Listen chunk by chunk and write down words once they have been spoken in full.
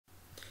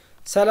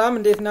ሰላም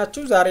እንዴት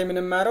ናችሁ ዛሬ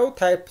የምንማረው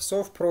ታይፕስ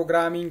ኦፍ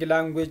ፕሮግራሚንግ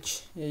ላንጉዌጅ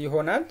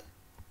ይሆናል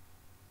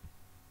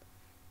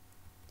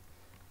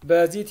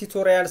በዚህ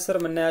ቱቶሪያል ስር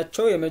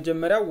ምናያቸው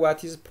የመጀመሪያው what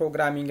is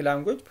programming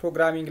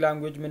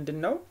language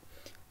ምንድነው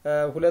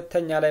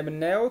ሁለተኛ ላይ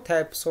ምናየው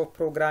types of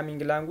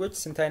programming language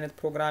ስንት አይነት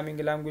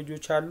ፕሮግራሚንግ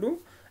ላንጉዌጆች አሉ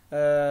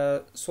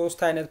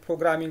ሶስት አይነት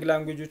ፕሮግራሚንግ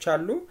ላንጉዌጆች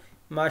አሉ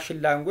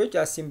machine language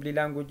assembly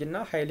language እና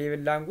high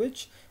level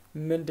language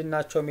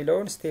ምንድናቸው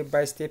የሚለውን ስቴፕ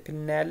ባይ ስቴፕ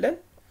እናያለን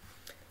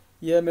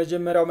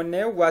የመጀመሪያው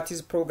ምናየው what is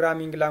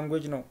programming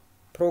language ነው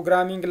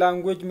programming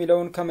language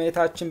ሚለውን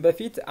ከማየታችን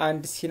በፊት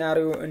አንድ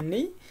ሲናሪዮ እኒ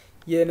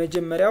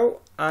የመጀመሪያው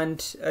አንድ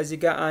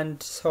እዚጋ አንድ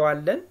ሰው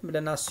አለን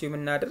ብለን አስዩም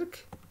እናድርግ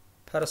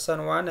person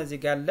 1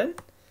 እዚጋ አለን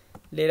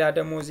ሌላ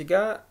ደግሞ እዚጋ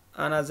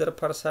another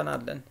person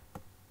አለን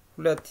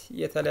ሁለት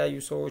የተለያዩ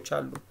ሰዎች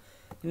አሉ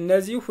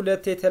እነዚህ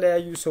ሁለት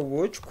የተለያዩ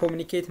ሰዎች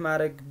ኮሙኒኬት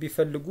ማድረግ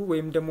ቢፈልጉ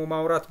ወይም ደግሞ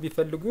ማውራት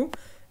ቢፈልጉ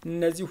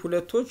እነዚህ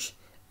ሁለቶች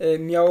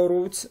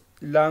የሚያወሩት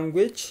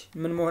ላንጉዌጅ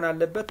ምን መሆን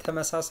አለበት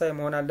ተመሳሳይ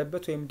መሆን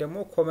አለበት ወይም ደግሞ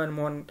ኮመን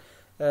መሆን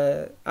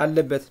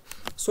አለበት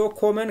ሶ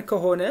ኮመን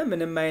ከሆነ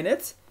ምንም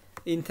አይነት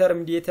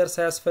ኢንተርሚዲየተር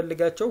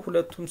ሳያስፈልጋቸው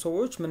ሁለቱም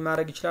ሰዎች ምን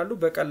ማድረግ ይችላሉ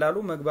በቀላሉ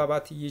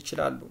መግባባት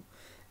ይችላሉ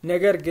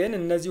ነገር ግን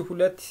እነዚህ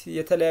ሁለት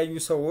የተለያዩ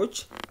ሰዎች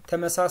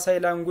ተመሳሳይ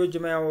ላንጉዌጅ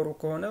የማያወሩ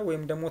ከሆነ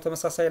ወይም ደግሞ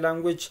ተመሳሳይ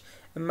ላንጉዌጅ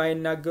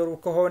የማይናገሩ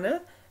ከሆነ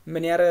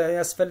ምን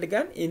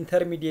ያስፈልጋል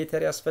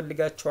ኢንተርሚዲየተር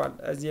ያስፈልጋቸዋል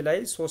እዚህ ላይ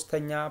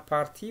ሶስተኛ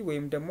ፓርቲ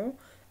ወይም ደግሞ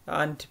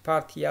አንድ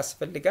ፓርቲ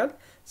ያስፈልጋል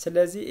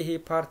ስለዚህ ይሄ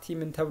ፓርቲ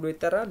ምን ተብሎ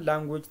ይጠራል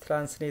ላንጉዌጅ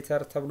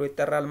ትራንስሌተር ተብሎ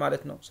ይጠራል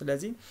ማለት ነው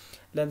ስለዚህ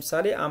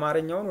ለምሳሌ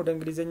አማርኛውን ወደ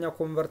እንግሊዘኛ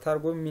ኮንቨርት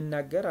አድርጎ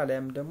የሚናገር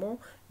አለያም ደግሞ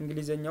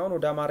እንግሊዘኛውን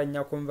ወደ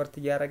አማርኛ ኮንቨርት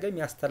ያደረገ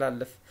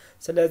የሚያስተላልፍ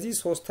ስለዚህ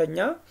ሶስተኛ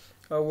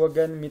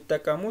ወገን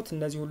የሚጠቀሙት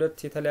እነዚህ ሁለት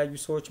የተለያዩ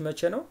ሰዎች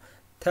መቼ ነው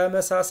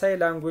ተመሳሳይ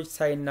ላንጉዌጅ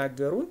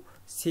ሳይናገሩ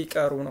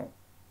ሲቀሩ ነው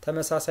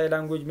ተመሳሳይ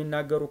ላንጉዌጅ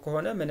የሚናገሩ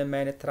ከሆነ ምንም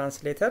አይነት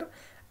ትራንስሌተር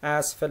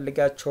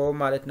አያስፈልጋቸው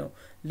ማለት ነው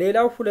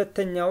ሌላው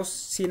ሁለተኛው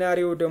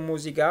ሲናሪዮ ደግሞ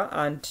እዚህ ጋር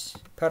አንድ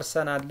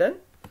ፐርሰን አለን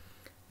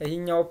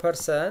ይሄኛው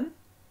ፐርሰን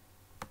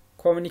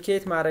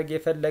ኮሙኒኬት ማድረግ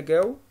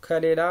የፈለገው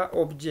ከሌላ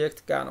ኦብጀክት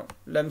ጋር ነው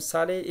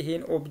ለምሳሌ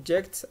ይሄን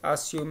ኦብጀክት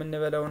አስዩም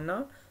እንበለውና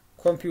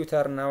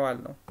ኮምፒውተር ነው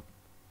አልነው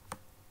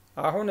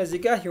አሁን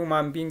እዚህ ጋር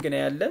ሂዩማን ቢንግ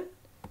ነው ያለን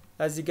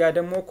እዚህ ጋር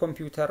ደግሞ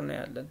ኮምፒውተር ነው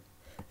ያለን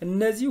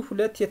እነዚህ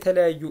ሁለት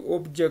የተለያዩ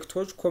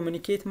ኦብጀክቶች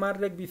ኮሙኒኬት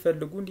ማድረግ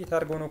ቢፈልጉ እንዴት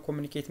አድርገው ነው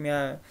ኮሙኒኬት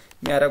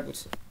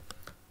የሚያደርጉት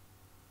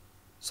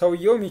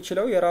ሰውየው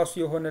የሚችለው የራሱ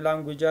የሆነ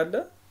ላንጉዌጅ አለ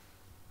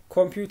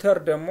ኮምፒውተር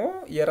ደግሞ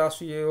የራሱ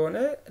የሆነ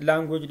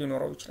ላንጉዌጅ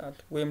ሊኖረው ይችላል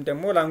ወይም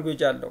ደግሞ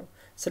ላንጉዌጅ አለው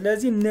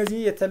ስለዚህ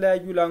እነዚህ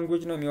የተለያዩ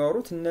ላንጉዌጅ ነው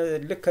የሚያወሩት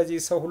ልክ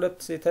ከዚህ ሰው ሁለት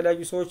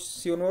የተለያዩ ሰዎች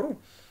ሲኖሩ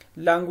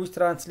ላንጉዌጅ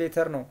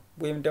ትራንስሌተር ነው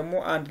ወይም ደግሞ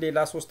አንድ ሌላ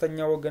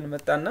ሶስተኛ ወገን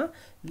መጣና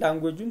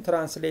ላንጉዌጁን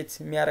ትራንስሌት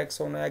የሚያደርግ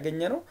ሰው ነው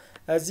ያገኘነው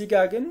እዚህ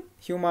ጋር ግን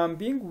ሂዩማን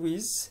ቢንግ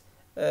ዊዝ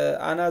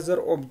another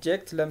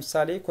object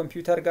ለምሳሌ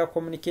ኮምፒውተር ጋር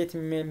ኮሙኒኬት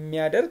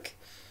የሚያደርግ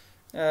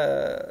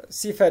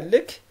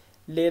ሲፈልግ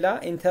ሌላ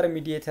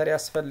ኢንተርሚዲየተር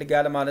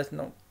ያስፈልጋል ማለት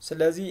ነው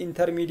ስለዚህ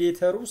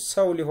ኢንተርሚዲየተሩ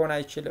ሰው ሊሆን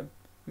አይችልም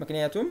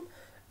ምክንያቱም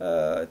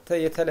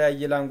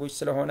የተለያየ ላንጉዌጅ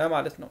ስለሆነ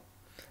ማለት ነው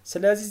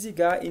ስለዚህ እዚህ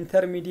ጋር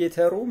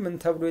ኢንተርሚዲየተሩ ምን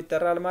ተብሎ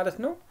ይጠራል ማለት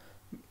ነው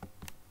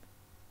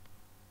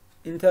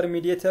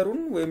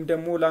ኢንተርሚዲየተሩን ወይም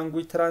ደግሞ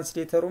ላንጉዌጅ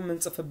ትራንስሌተሩን ምን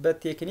ጽፍበት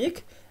ቴክኒክ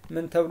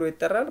ምን ተብሎ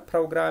ይጠራል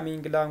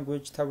ፕሮግራሚንግ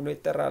ላንጉዌጅ ተብሎ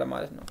ይጠራል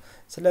ማለት ነው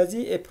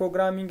ስለዚህ a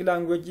programming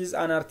language is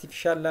an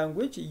artificial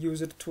language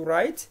used to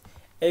write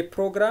a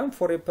program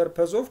for a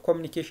purpose of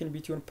communication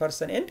between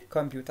person and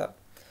computer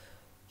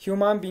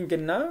human being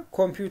እና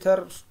ኮምፒውተር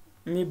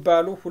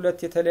የሚባሉ ሁለት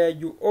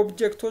የተለያዩ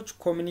ኦብጀክቶች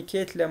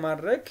ኮሙኒኬት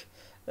ለማድረግ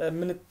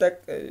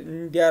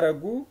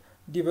እንዲያረጉ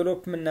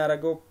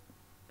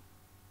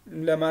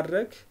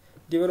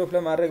ዲቨሎፕ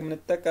ለማድረግ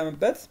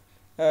ምንጠቀምበት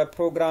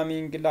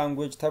ፕሮግራሚንግ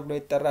ላንጉዌጅ ተብሎ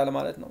ይጠራል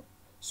ማለት ነው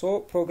ሶ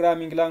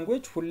ፕሮግራሚንግ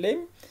ላንጉዌጅ ሁሌም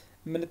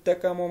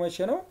ምንጠቀመው መቼ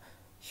ነው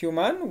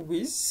ሂዩማን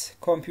ዊዝ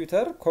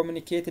ኮምፒውተር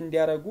ኮሙኒኬት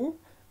እንዲያረጉ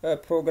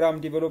ፕሮግራም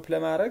ዲቨሎፕ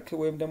ለማድረግ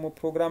ወይም ደግሞ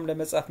ፕሮግራም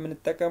ለመጻፍ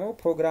ምንጠቀመው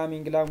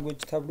ፕሮግራሚንግ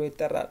ላንጉዌጅ ተብሎ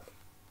ይጠራል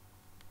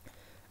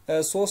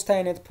ሶስት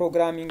አይነት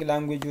ፕሮግራሚንግ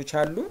ላንጉዌጆች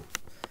አሉ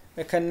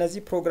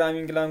ከነዚህ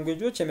ፕሮግራሚንግ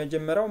ላንጉዌጆች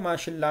የመጀመሪያው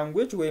ማሽን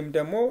ላንጉዌጅ ወይም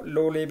ደግሞ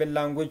ሎው ሌቭል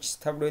ላንጉዌጅ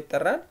ተብሎ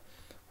ይጠራል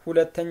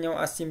ሁለተኛው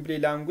አሴምብሊ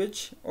ላንጉዌጅ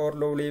ኦር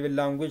ሎው ሌቭል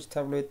ላንጉዌጅ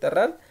ተብሎ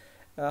ይጠራል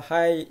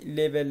ሃይ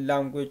ሌቭል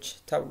ላንጉዌጅ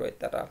ተብሎ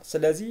ይጠራል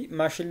ስለዚህ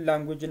ማሽን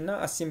ላንጉዌጅ እና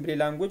አሴምብሊ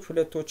ላንጉዌጅ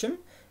ሁለቶችም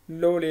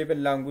ሎው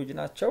ሌቭል ላንጉዌጅ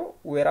ናቸው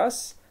whereas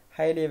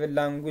ሃይ ሌቭል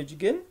ላንጉዌጅ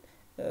ግን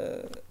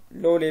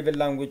ሎው ሌቭል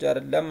ላንጉዌጅ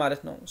አይደለም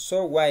ማለት ነው so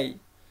why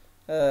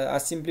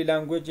assembly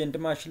language and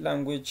machine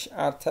language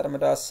are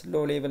termed as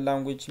low level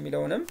language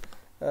ሚለውንም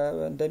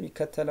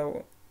እንደሚከተለው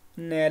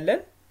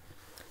እናያለን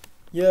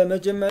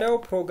የመጀመሪያው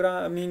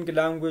ፕሮግራሚንግ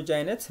ላንጉዌጅ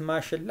አይነት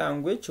ማሽን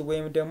ላንጉዌጅ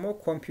ወይም ደግሞ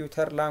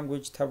ኮምፒውተር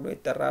ላንጉዌጅ ተብሎ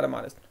ይጠራል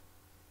ማለት ነው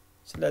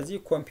ስለዚህ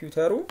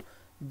ኮምፒውተሩ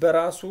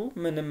በራሱ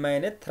ምንም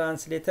አይነት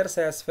ትራንስሌተር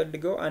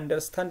ሳያስፈልገው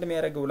አንደርስታንድ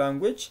የሚያደርገው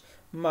ላንጉዌጅ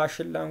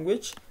ማሽን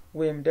ላንጉዌጅ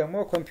ወይም ደግሞ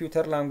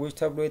ኮምፒውተር ላንጉዌጅ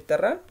ተብሎ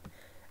ይጠራል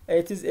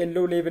it is a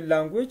low level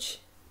language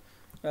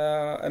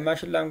a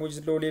machine language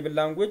is low level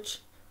language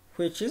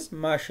which is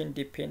machine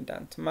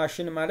dependent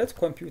machine ማለት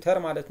ኮምፒውተር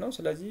ማለት ነው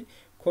ስለዚህ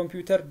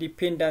ኮምፒውተር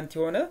ዲፔንደንት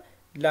የሆነ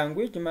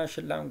language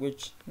machine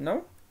language ነው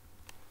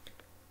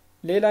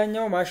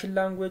ሌላኛው machine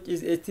language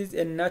is it is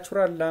a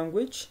natural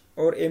language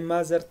or a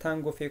mother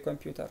tongue of a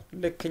computer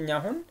ልክኛ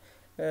አሁን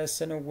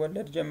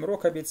ስንወለድ ጀምሮ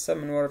ከቤተሰብ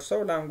ምንወርሰው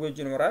language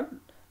ይኖራል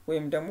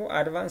ወይም ደግሞ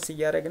አድቫንስ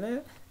ያያረግነ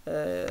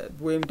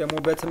ወይም ደግሞ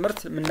በትምርት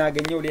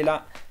ምናገኘው ሌላ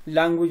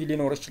language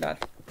ሊኖር ይችላል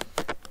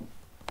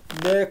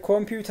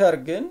ለኮምፒውተር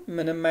ግን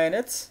ምንም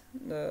አይነት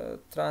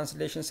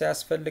ትራንስሌሽን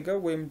ሳያስፈልገው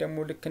ወይም ደግሞ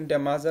ልክ እንደ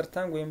ማዘር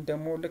ታንግ ወይም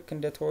ደግሞ ልክ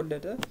እንደ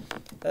ተወለደ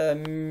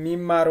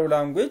ሚማረው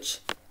language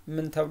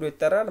ምን ተብሎ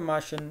ይጠራል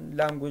ማሽን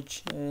language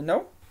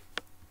ነው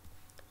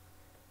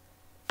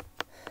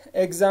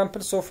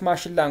examples of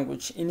machine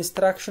language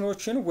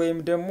instructionዎችን ወይም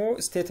ደግሞ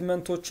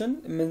ስቴትመንቶችን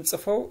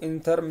ምንጽፈው in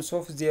terms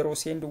of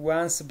zeros and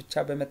ones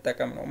ብቻ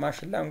በመጠቀም ነው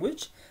machine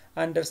language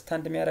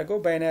understand የሚያደርገው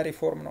binary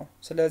form ነው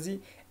ስለዚህ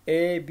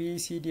a b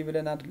c d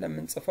ብለን አይደለም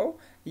ምንጽፈው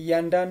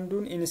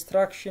እያንዳንዱን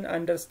ኢንስትራክሽን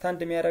አንደርስታንድ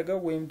የሚያደርገው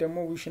ወይም ደግሞ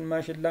ዊሽን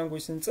ማሽን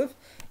ላንጉዌጅ ስንጽፍ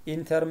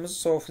in terms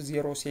of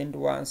zeros and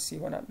ones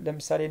ይሆናል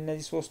ለምሳሌ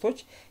እነዚህ ሶስቶች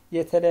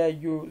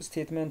የተለያዩ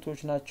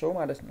ስቴትመንቶች ናቸው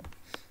ማለት ነው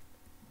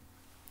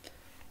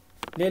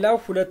ሌላው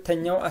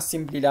ሁለተኛው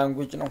አሴምብሊ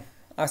ላንጉዌጅ ነው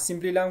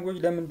አሴምብሊ ላንጉዌጅ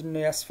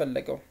ለምንድነው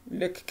ያስፈልገው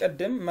ልክ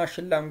ቀደም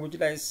ማሽን ላንጉዌጅ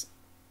ላይ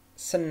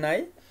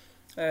ስናይ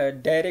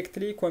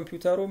ዳይሬክትሊ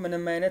ኮምፒውተሩ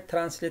ምንም አይነት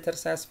ትራንስሌተር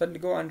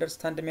ሳያስፈልገው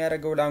አንደርስታንድ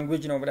የሚያደርገው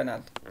ላንጉዌጅ ነው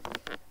ብለናል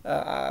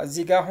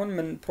እዚህ ጋር አሁን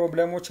ምን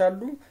ፕሮብሌሞች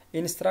አሉ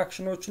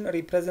ኢንስትራክሽኖችን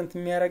ሪፕሬዘንት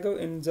የሚያደርገው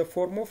in the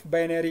form of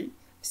binary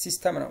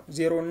system ነው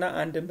 0 እና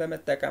 1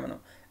 በመጠቀም ነው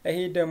ይሄ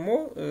ደግሞ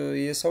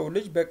የሰው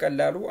ልጅ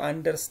በቀላሉ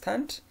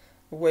አንደርስታንድ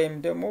ወይም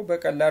ደግሞ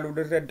በቀላሉ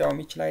ሊረዳው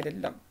የሚችል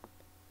አይደለም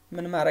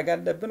ምን ማድረግ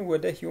አለብን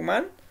ወደ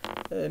ሂዩማን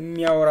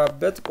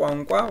የሚያወራበት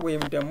ቋንቋ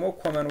ወይም ደግሞ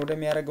ኮመን ወደ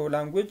የሚያደርገው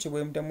ላንጉዌጅ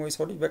ወይም ደግሞ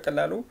የሰው ልጅ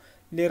በቀላሉ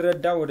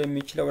ሊረዳው ወደ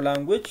የሚችለው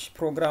ላንጉዌጅ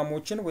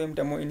ፕሮግራሞችን ወይም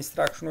ደግሞ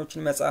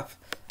ኢንስትራክሽኖችን መጻፍ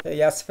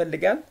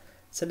ያስፈልጋል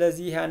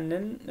ስለዚህ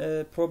ያንን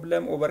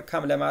ፕሮብለም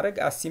ኦቨርካም ለማድረግ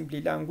አሴምብሊ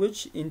ላንጉዌጅ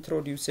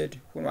ኢንትሮዲዩስድ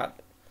ሆኗል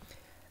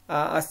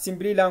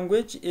አሴምብሊ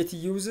ላንጉዌጅ it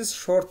uses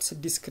short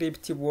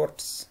descriptive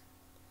words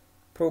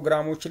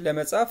ፕሮግራሞችን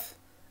ለመጻፍ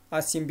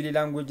አሴምብሊ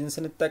ላንጉዌጅን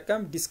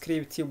ስንጠቀም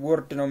ዲስክሪፕቲቭ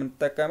ወርድ ነው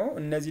የምንጠቀመው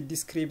እነዚህ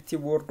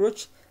ዲስክሪፕቲቭ ወርዶች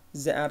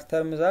they are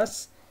termed as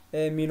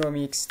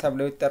mnemonics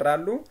ተብለው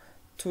ይጠራሉ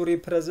to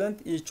represent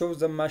each of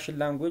the machine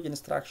language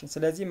instruction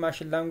ስለዚህ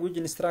ማሽን ላንጉዌጅ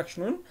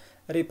ኢንስትራክሽኑን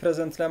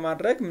ሪፕሬዘንት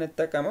ለማድረግ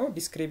የምንጠቀመው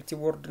ዲስክሪፕቲቭ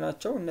ወርድ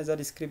ናቸው እነዛ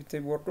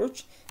ዲስክሪፕቲቭ ወርዶች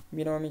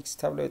mnemonics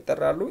ተብለው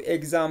ይጠራሉ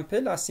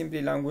ኤግዛምፕል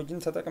አሴምብሊ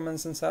ላንጉዌጅን ተጠቅመን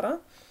ስንሰራ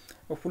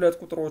ሁለት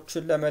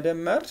ቁጥሮችን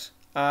ለመደመር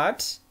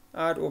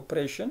add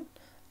ኦፕሬሽን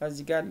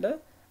እዚህ ጋር አለ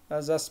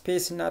as a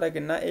space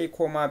እናረግና a,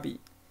 b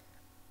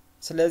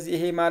ስለዚህ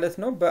ይሄ ማለት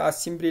ነው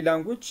በአሴምብሊ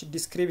ላንጉዌጅ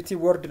ዲስክሪፕቲቭ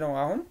ወርድ ነው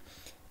አሁን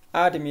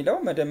add ሚለው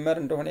መደመር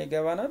እንደሆነ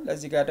ይገባናል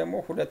እዚህ ጋር ደግሞ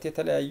ሁለት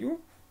የተለያዩ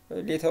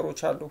ሌተሮች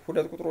አሉ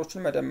ሁለት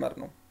ቁጥሮችን መደመር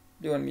ነው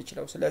ሊሆን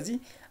የሚችለው ስለዚህ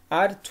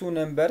add two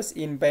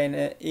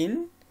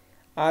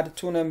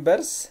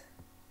numbers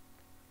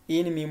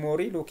in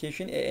memory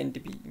location a and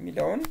b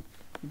ሚለውን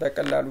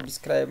በቀላሉ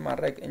ዲስክራይብ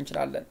ማድረግ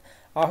እንችላለን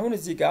አሁን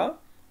እዚህ ጋር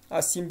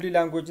አሴምብሊ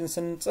ላንጉዌጅን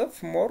ስንጽፍ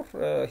ሞር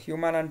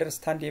ሂዩማን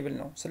አንደርስታንዴብል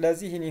ነው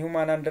ስለዚህ ይሄን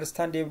ሂዩማን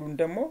አንደርስታንዴብሉን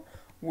ደግሞ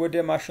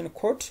ወደ ማሽን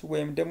ኮድ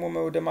ወይም ደግሞ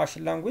ወደ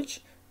ማሽን ላንጉዌጅ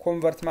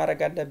ኮንቨርት ማድረግ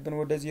አለብን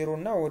ወደ 0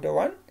 እና ወደ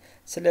 1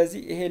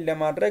 ስለዚህ ይሄን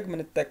ለማድረግ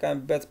ምን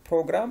ተጠቀምበት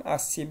ፕሮግራም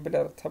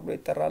አሴምብለር ተብሎ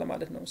ይጠራል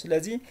ማለት ነው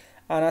ስለዚህ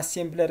an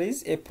assembler is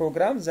a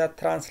program that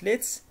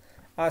translates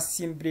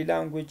assembly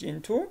language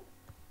into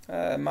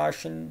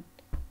machine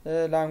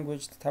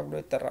language ተብሎ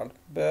ይጠራል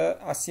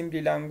በአሴምብሊ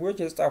ላንጉዌጅ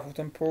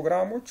የተጻፉትን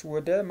ፕሮግራሞች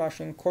ወደ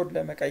ማሽን ኮድ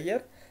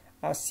ለመቀየር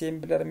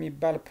አሴምብለር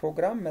የሚባል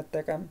ፕሮግራም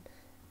መጠቀም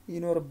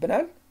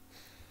ይኖርብናል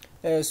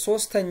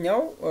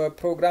ሶስተኛው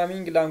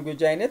ፕሮግራሚንግ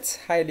ላንጉዌጅ አይነት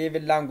ሃይ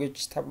ሌቭል ላንጉዌጅ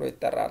ተብሎ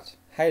ይጠራል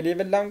ሃይ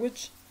ሌቭል ላንጉዌጅ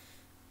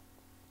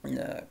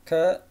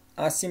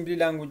ከአሴምብሊ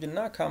ላንጉዌጅ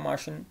እና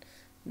ከማሽን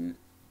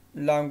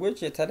ላንጉዌጅ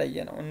የተለየ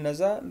ነው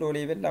እነዛ ሎ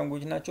ሌቭል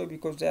ላንጉዌጅ ናቸው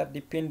because they are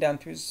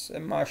dependent with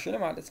machine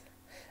ማለት ነው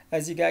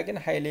እዚህ ጋር ግን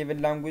ሃይ ሌቭል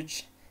ላንጉዌጅ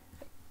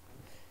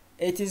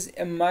it is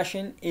a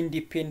machine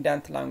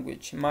independent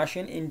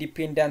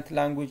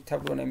language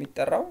ተብሎ ነው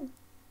የሚጠራው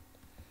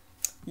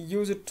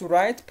used to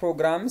write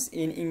programs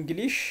in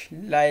English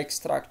like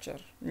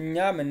structure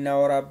እኛ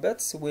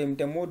ምናወራበት ወይም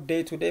ደግሞ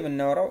day to day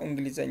ምናወራው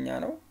እንግሊዘኛ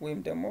ነው ወይም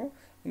ደግሞ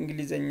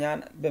እንግሊዘኛን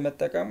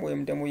በመጠቀም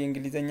ወይም ደግሞ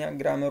የእንግሊዘኛ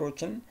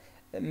ግራመሮችን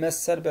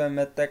መሰል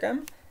በመጠቀም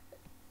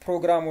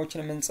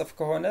ፕሮግራሞችን ምንጽፍ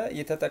ከሆነ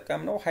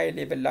የተጠቀምነው ሃይ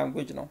ሌቭል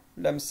ላንጉዌጅ ነው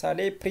ለምሳሌ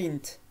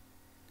print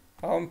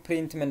አሁን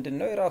print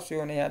ምንድነው የራሱ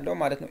የሆነ ያለው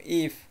ማለት ነው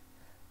if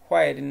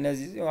while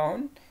እነዚህ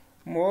አሁን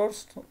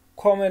most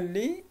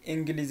commonly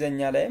እንግሊዘኛ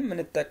ላይ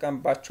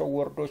ምንጠቀምባቸው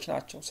ወርዶች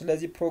ናቸው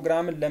ስለዚህ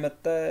ፕሮግራምን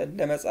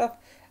ለመጻፍ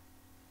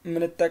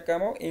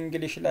ምንጠቀመው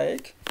English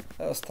like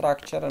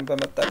structureን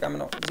በመጠቀም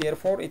ነው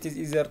therefore it is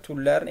easier to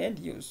learn and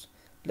use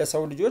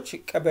ለሰው ልጆች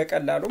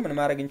በቀላሉ ምን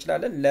ማድረግ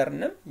እንችላለን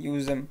learnም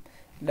useም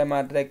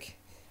ለማድረግ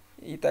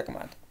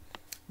ይጠቅማል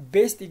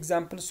ቤስት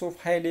ኤግዛምፕልስ ኦፍ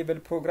ሃይ ሌቨል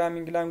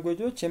ፕሮግራሚንግ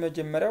ላንጉዌጆች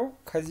የመጀመሪያው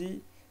ከዚህ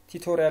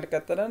ቱቶሪያል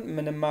ቀጥለን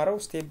ምንማረው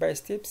ስቴፕ ባይ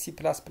ስቴፕ C++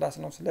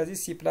 ነው ስለዚህ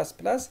C++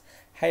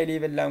 ሃይ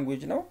ሌቨል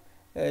ላንጉዌጅ ነው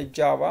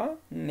ጃቫ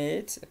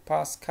ኔት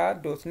ፓስካል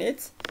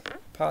 .ኔት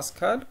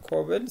ፓስካል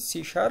ኮብል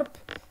C#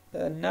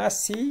 እና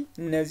C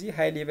እነዚህ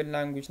ሃይ ሌቨል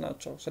ላንጉዌጅ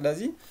ናቸው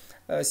ስለዚህ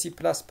C++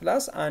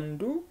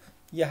 አንዱ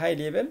የሃይ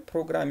ሌቨል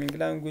ፕሮግራሚንግ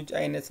ላንጉዌጅ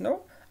አይነት ነው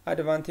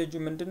አድቫንቴጁ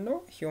ምንድነው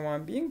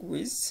ሂዩማን ቢንግ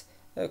ዊዝ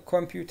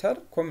ኮምፒውተር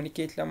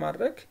ኮሙኒኬት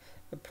ለማድረግ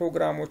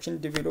ፕሮግራሞችን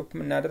ዲቨሎፕ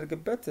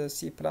ምናደርግበት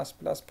C++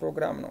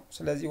 ፕሮግራም ነው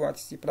ስለዚህ ዋት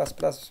C++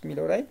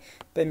 ሚለው ላይ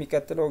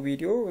በሚቀጥለው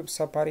ቪዲዮ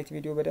ሰፓሬት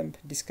ቪዲዮ በደንብ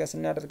ዲስከስ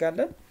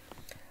እናደርጋለን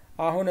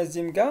አሁን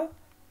እዚህም ጋር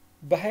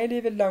በሃይ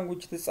ሌቨል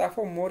ላንጉዌጅ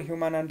ተጻፈው ሞር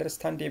ሂዩማን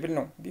አንደርስታንዴብል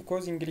ነው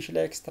ቢኮዝ እንግሊሽ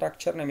ላይክ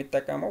ስትራክቸር ነው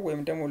የሚጠቀመው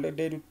ወይም ደግሞ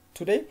ለዴይ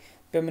ቱዴይ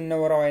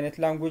በመነወራው አይነት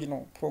ላንጉዌጅ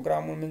ነው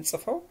ፕሮግራሙን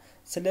ምንጽፈው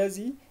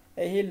ስለዚህ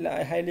ይሄ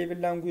ሃይ ሌቨል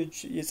ላንጉዌጅ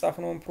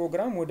የጻፍነው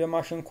ፕሮግራም ወደ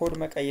ማሽን ኮድ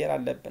መቀየር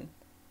አለብን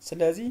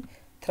ስለዚህ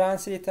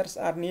translators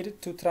are needed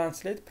to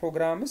translate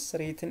programs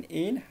written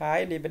in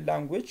high level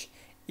language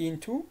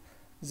into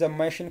the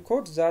machine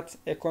code that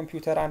a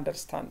computer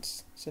understands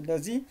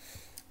ስለዚህ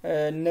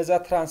እነዛ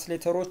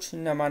ትራንስሌተሮች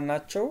እነማን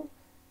ናቸው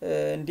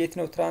እንዴት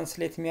ነው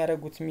ትራንስሌት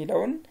የሚያደርጉት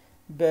ሚለውን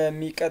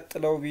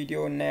በሚቀጥለው ቪዲዮ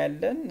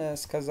እናያለን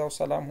እስከዛው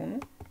ሰላም ሁኑ